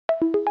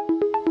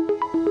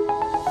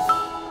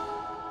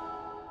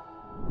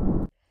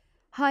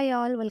Hi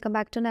all, welcome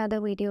back to another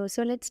video.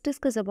 So let's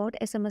discuss about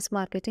SMS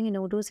marketing in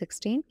Odoo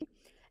 16.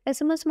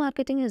 SMS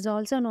marketing is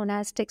also known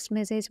as text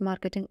message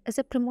marketing, is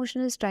a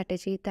promotional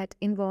strategy that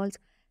involves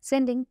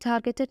sending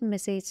targeted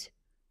message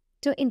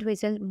to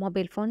individual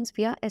mobile phones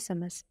via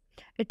SMS.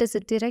 It is a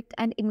direct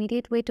and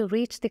immediate way to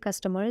reach the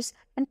customers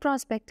and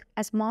prospect,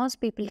 as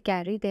most people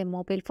carry their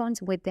mobile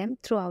phones with them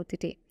throughout the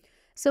day.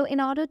 So in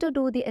order to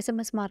do the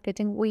SMS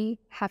marketing, we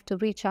have to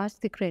recharge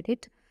the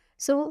credit.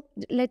 So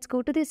let's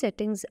go to the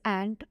settings,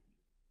 and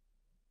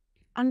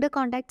under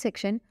contact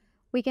section,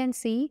 we can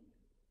see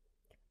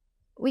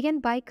we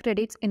can buy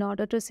credits in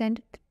order to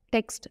send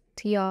text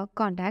to your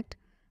contact.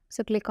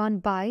 So click on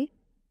buy,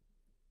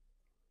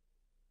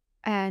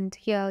 and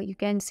here you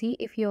can see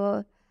if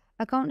your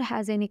account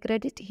has any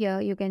credit. Here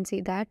you can see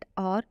that,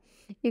 or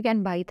you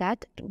can buy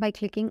that by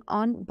clicking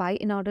on buy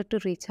in order to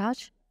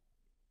recharge.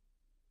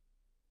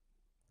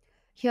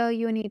 Here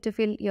you need to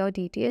fill your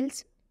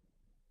details.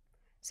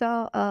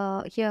 So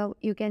here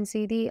you can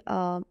see the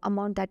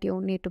amount that you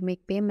need to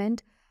make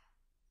payment.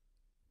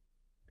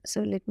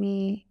 So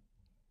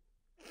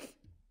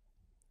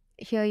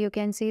here you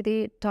can see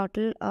the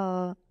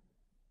total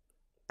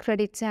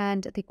credits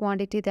and the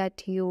quantity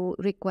that you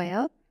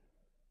require.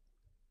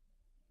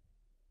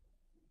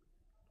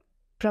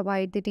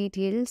 Provide the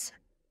details.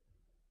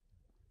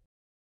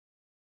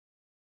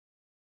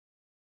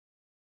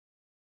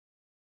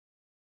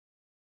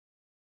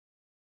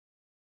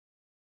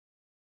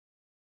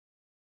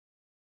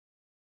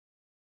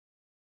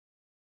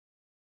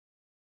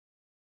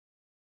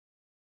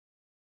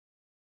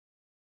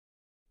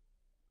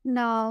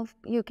 Now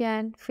you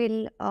can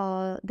fill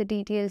the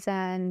details,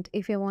 and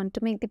if you want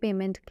to make the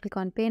payment, click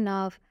on pay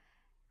now,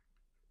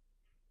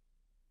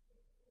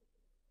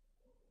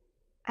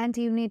 and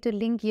you need to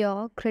link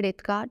your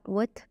credit card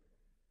with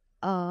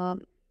uh,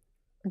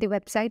 the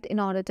website in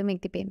order to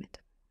make the payment.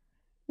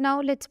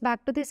 Now let's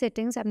back to the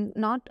settings. I'm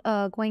not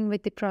going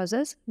with the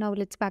process. Now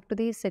let's back to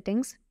the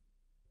settings.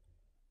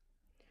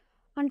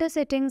 Under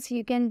settings,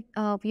 you can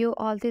view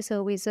all the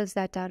services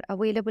that are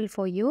available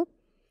for you.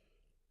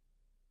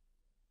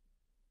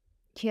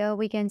 Here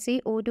we can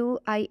see Odoo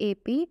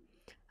IAP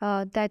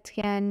that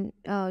can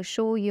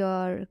show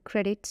your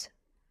credits.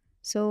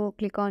 So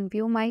click on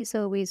view my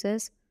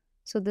services.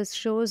 So this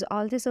shows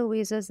all the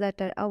services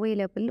that are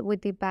available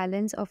with the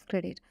balance of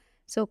credit.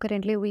 So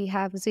currently we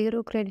have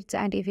 0 credits,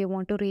 and if you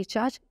want to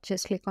recharge,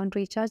 just click on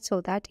recharge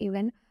so that you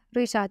can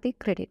recharge the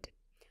credit.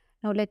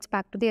 Now let's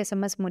back to the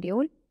SMS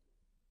module.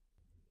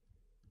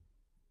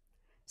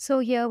 So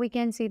here we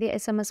can see the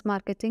SMS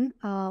marketing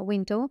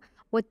window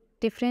with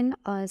different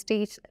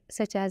states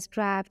such as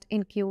draft,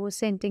 in queue,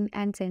 sending,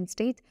 and send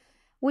state,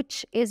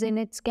 which is in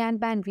its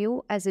Kanban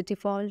view as a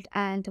default.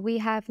 And we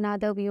have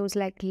other views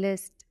like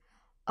list,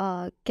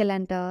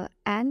 calendar,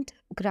 and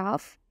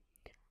graph.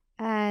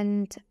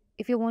 And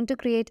if you want to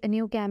create a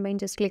new campaign,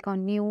 just click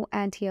on new,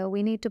 and here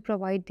we need to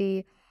provide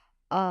the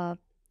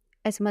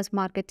SMS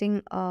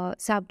marketing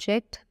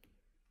subject.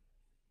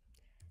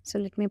 So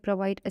let me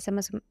provide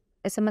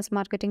SMS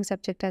marketing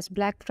subject as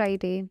Black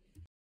Friday.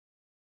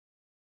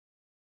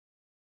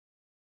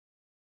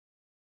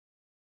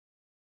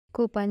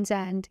 Coupons,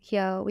 and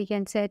here we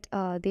can set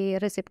the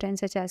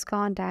recipients such as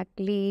contact,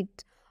 lead,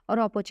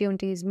 or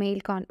opportunities,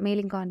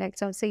 mailing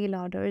contacts, or sale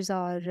orders,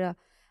 or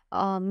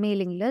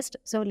mailing list.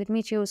 So let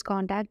me choose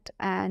contact,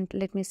 and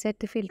let me set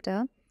the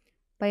filter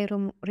by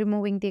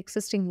removing the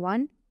existing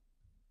one.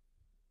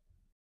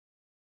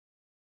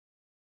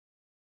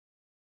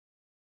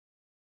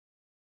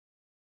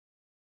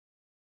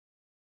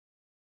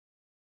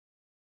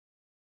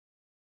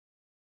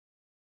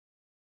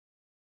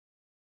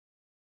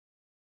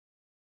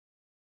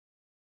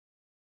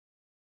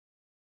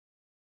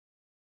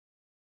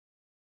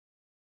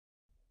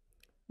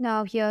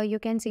 Now here you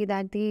can see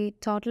that the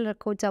total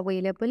records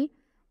available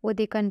with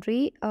the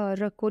country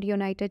record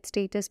United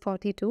States is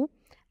 42,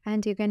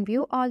 and you can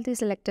view all the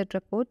selected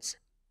records.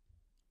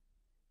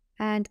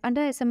 And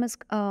under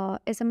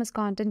SMS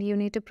content, you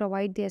need to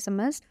provide the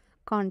SMS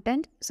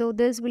content. So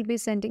this will be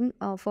sending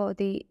for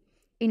the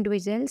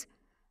individuals.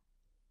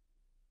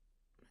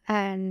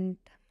 And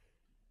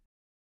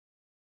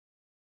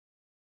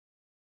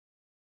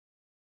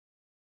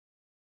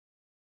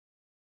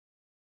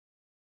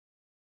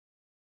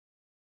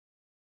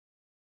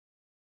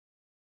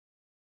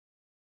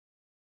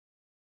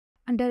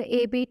under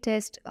A/B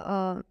test,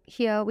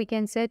 here we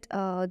can set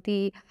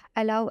the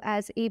allow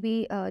as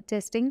A/B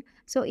testing.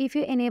 So if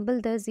you enable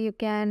this, you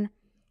can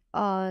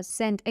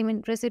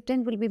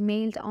recipient will be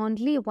mailed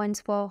only once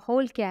for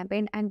whole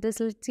campaign, and this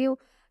lets you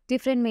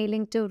different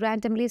mailing to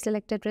randomly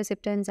selected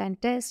recipients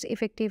and test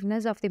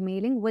effectiveness of the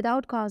mailing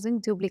without causing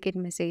duplicate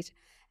message.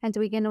 And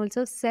we can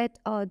also set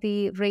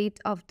the rate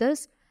of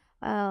this,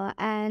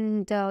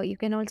 and you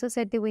can also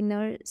set the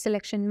winner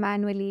selection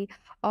manually,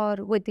 or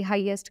with the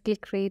highest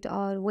click rate,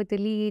 or with the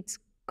leads,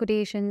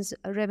 quotations,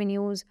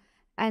 revenues,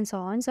 and so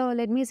on. So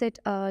let me set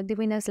the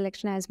winner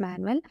selection as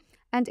manual.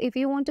 And if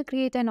you want to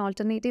create an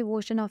alternative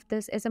version of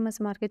this SMS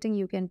marketing,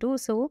 you can do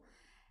so.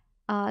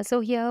 So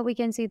here we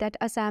can see that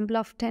a sample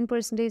of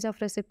 10% of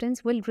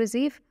recipients will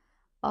receive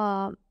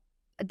uh,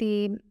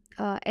 the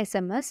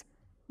SMS.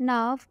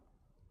 Now,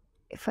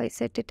 if I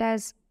set it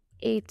as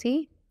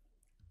 80,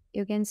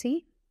 you can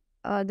see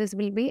this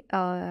will be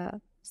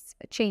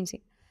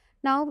changing.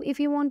 Now, if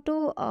you want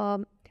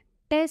to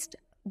test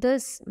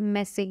this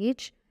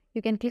message,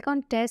 you can click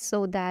on test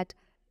so that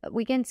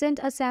we can send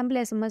a sample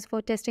SMS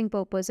for testing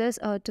purposes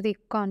to the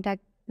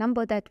contact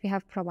number that we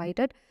have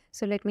provided.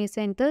 So let me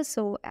send this.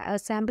 So a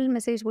sample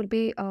message will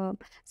be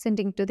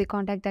sending to the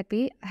contact that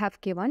we have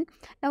given.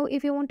 Now,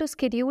 if you want to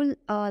schedule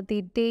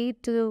the day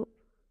to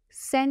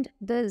send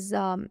this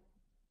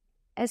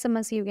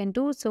SMS, you can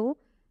do so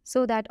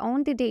that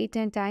on the date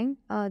and time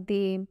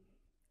the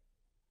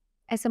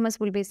SMS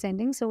will be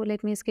sending. So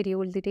let me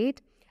schedule the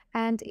date.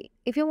 And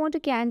if you want to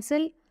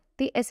cancel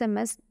the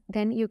SMS,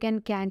 then you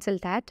can cancel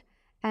that.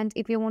 And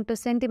if you want to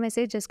send the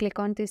message, just click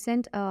on the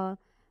send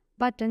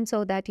button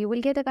so that you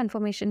will get a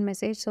confirmation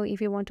message. So if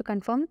you want to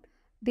confirm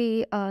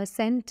the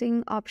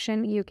sending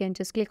option, you can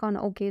just click on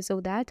OK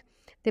so that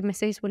the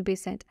message will be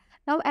sent.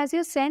 Now, as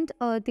you send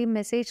the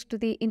message to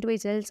the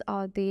individuals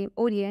or the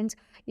audience,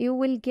 you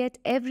will get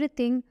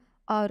everything,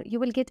 or you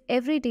will get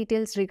every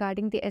details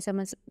regarding the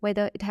SMS,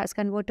 whether it has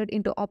converted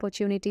into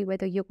opportunity,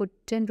 whether you could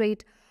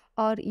generate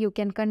or you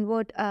can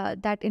convert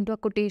that into a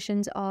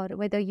quotations, or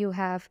whether you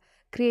have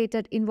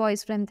created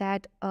invoice from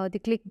that, the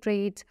click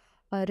rates,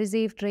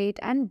 received rate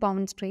and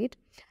bounce rate.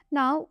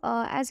 Now,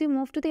 as you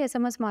move to the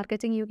SMS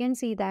marketing, you can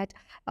see that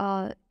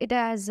it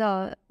has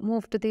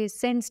moved to the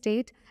send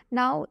state.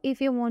 Now, if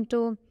you want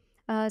to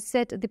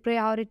set the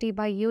priority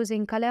by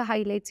using color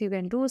highlights, you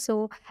can do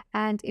so.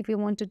 And if you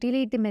want to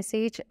delete the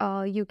message,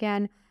 you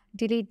can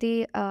delete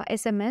the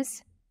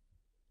SMS.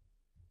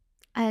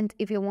 And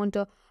if you want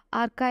to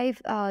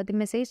archive the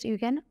message, you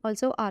can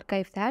also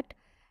archive that.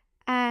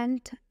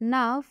 And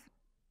now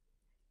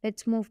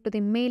let's move to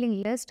the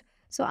mailing list.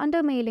 So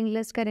under mailing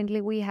list,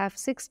 currently we have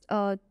 6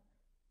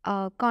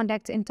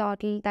 contacts in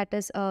total, that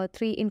is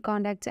 3 in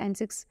contacts and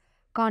 6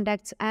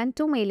 contacts and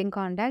 2 mailing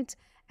contacts.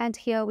 And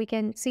here we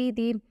can see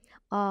the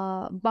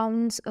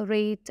bounce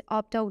rate,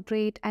 opt-out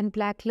rate and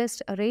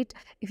blacklist rate.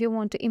 If you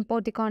want to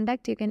import the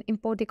contact, you can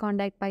import the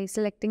contact by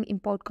selecting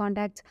import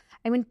contacts.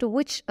 I mean, to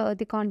which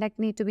the contact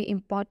need to be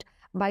import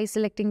by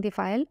selecting the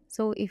file.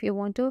 So if you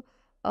want to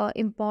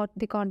import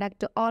the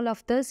contact to all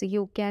of this,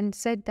 you can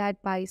set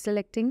that by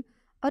selecting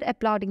or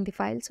uploading the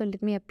file. So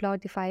let me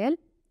upload the file.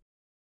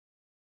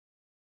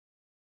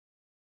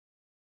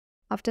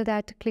 After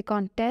that, click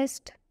on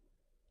test.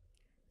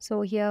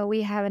 So here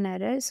we have an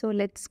error. So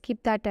let's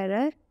skip that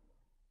error.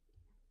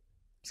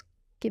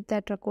 Skip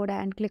that record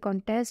and click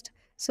on test.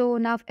 So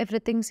now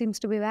everything seems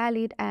to be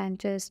valid, and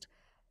just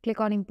click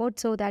on import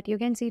so that you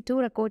can see 2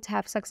 records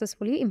have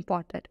successfully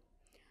imported.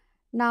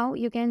 Now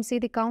you can see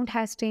the count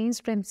has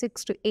changed from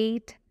 6 to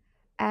 8,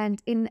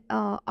 and in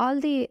all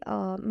the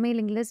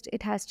mailing list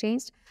it has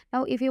changed.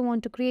 Now if you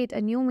want to create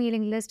a new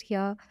mailing list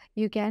here,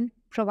 you can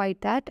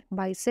provide that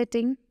by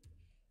setting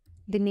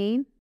the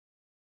name,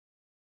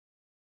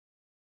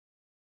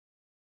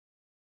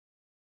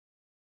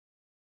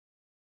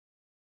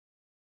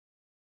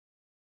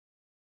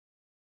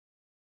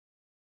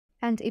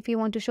 and if you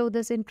want to show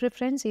this in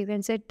preference, you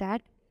can set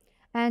that.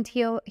 And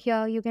here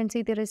you can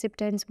see the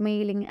recipient's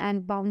mailing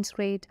and bounce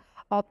rate,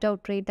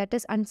 opt-out rate, that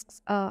is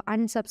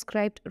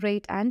unsubscribed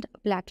rate and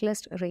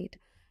blacklist rate.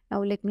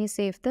 Now let me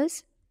save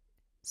this.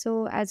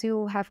 So as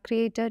you have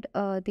created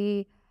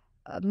the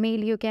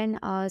mail, you can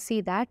see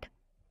that.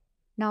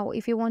 Now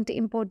if you want to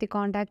import the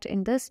contact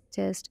in this,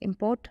 just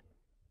import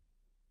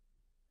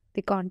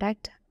the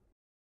contact.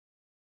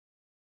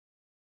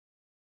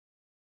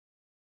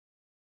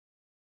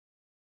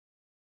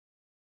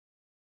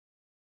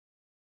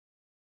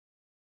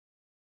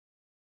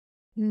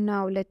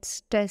 Now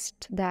let's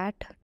test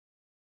that.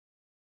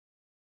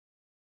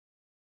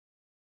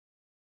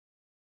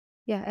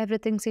 Yeah,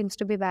 everything seems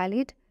to be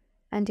valid,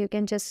 and you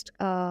can just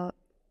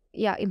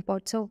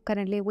import. So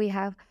currently we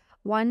have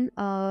 1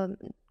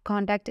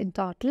 contact in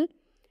total,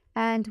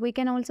 and we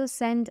can also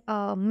send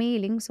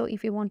mailing. So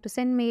if you want to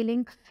send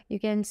mailing, you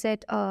can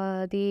set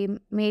the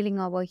mailing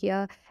over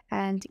here,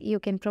 and you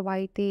can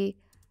provide the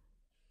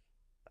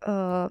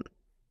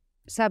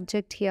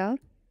subject here,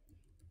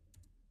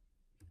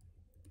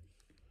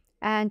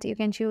 and you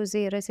can choose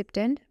the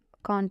recipient,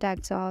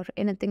 contacts or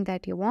anything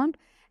that you want.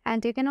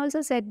 And you can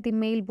also set the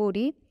mail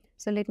body.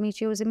 So let me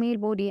choose a mail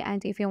body,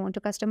 and if you want to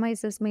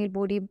customize this mail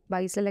body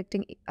by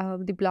selecting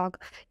the blog,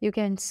 you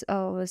can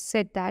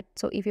set that.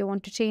 So if you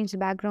want to change the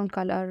background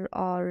color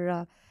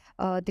or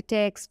the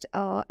text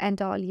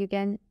and all, you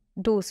can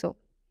do so.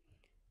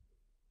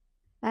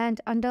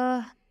 And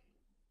under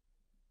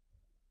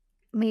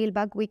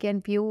mailbag, we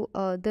can view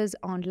this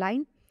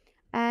online.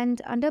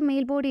 And under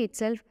mail body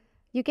itself,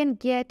 you can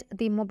get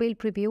the mobile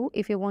preview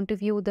if you want to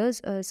view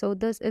this. So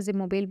this is a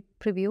mobile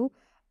preview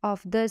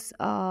of this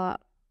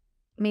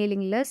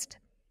mailing list.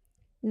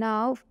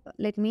 Now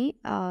let me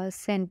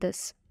send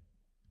this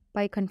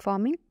by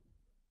confirming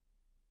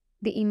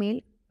the email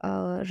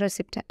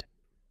recipient.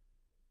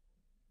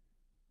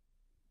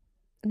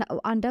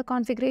 Now, under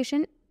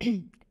configuration,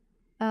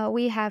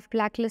 we have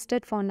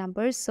blacklisted phone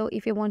numbers. So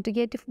if you want to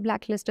get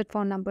blacklisted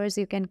phone numbers,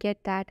 you can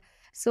get that.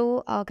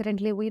 So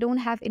currently we don't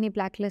have any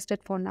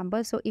blacklisted phone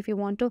number. So if you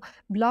want to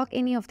block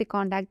any of the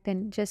contact,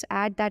 then just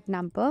add that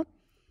number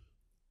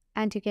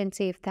and you can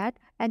save that.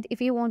 And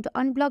if you want to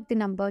unblock the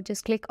number,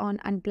 just click on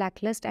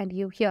unblacklist, and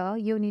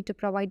you need to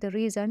provide the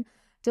reason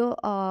to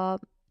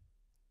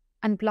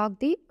unblock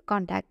the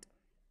contact.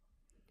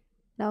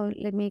 Now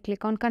let me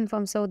click on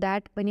confirm, so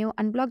that when you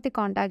unblock the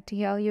contact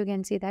here, you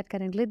can see that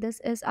currently this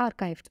is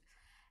archived.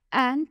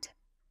 And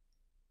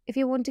if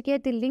you want to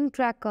get the link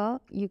tracker,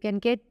 you can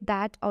get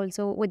that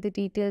also with the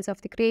details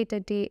of the creator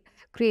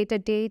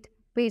date,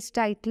 page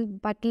title,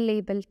 button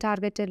label,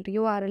 targeted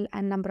URL,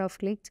 and number of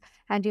clicks.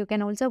 And you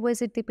can also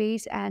visit the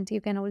page, and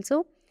you can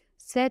also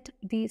set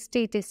the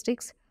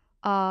statistics.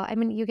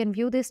 You can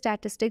view the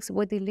statistics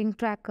with the link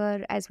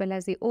tracker as well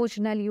as the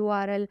original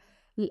URL,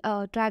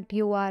 tracked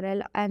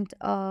URL, and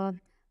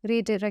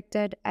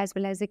redirected, as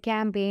well as the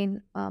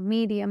campaign,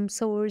 medium,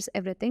 source,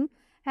 everything.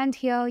 And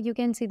here you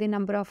can see the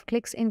number of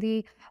clicks in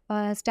the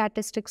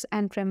statistics,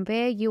 and from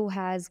where you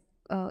have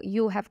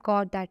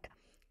got that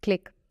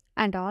click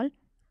and all.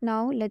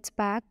 Now let's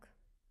back.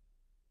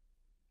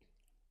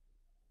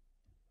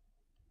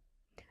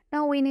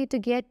 Now we need to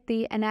get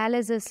the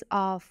analysis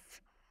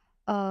of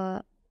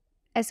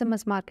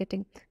SMS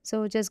marketing.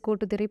 So just go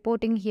to the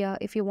reporting here.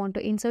 If you want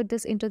to insert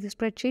this into the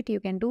spreadsheet, you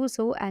can do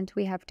so. And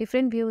we have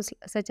different views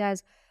such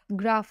as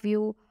graph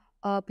view,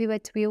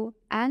 pivot view,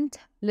 and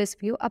list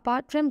view.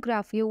 Apart from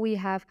graph view, we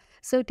have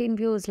certain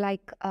views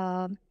like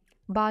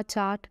bar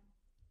chart,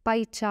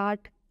 pie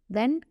chart,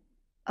 then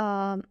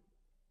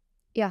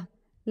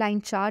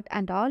line chart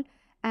and all.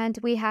 And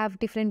we have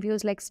different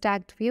views like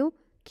stacked view,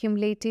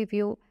 cumulative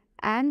view,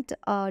 and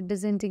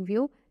descending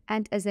view,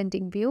 and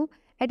ascending view.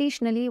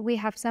 Additionally, we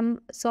have some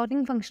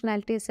sorting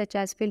functionalities such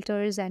as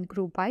filters and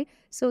group by.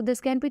 So this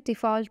can be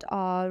default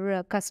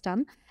or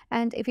custom.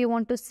 And if you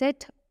want to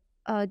set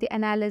the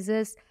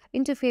analysis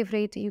into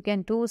favorite, you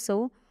can do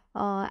so.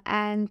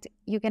 And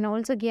you can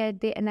also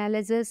get the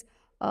analysis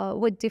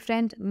with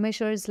different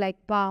measures like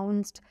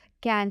bounced,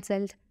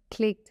 cancelled,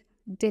 clicked,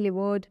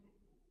 delivered,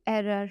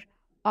 error,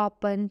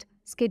 opened,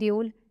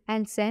 schedule,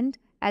 and sent,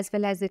 as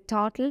well as the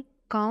total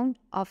count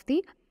of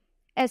the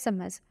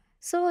SMS.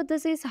 So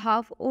this is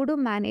how Odoo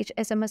manage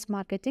SMS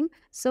marketing.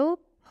 So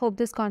hope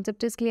this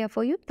concept is clear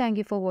for you. Thank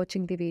you for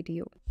watching the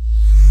video.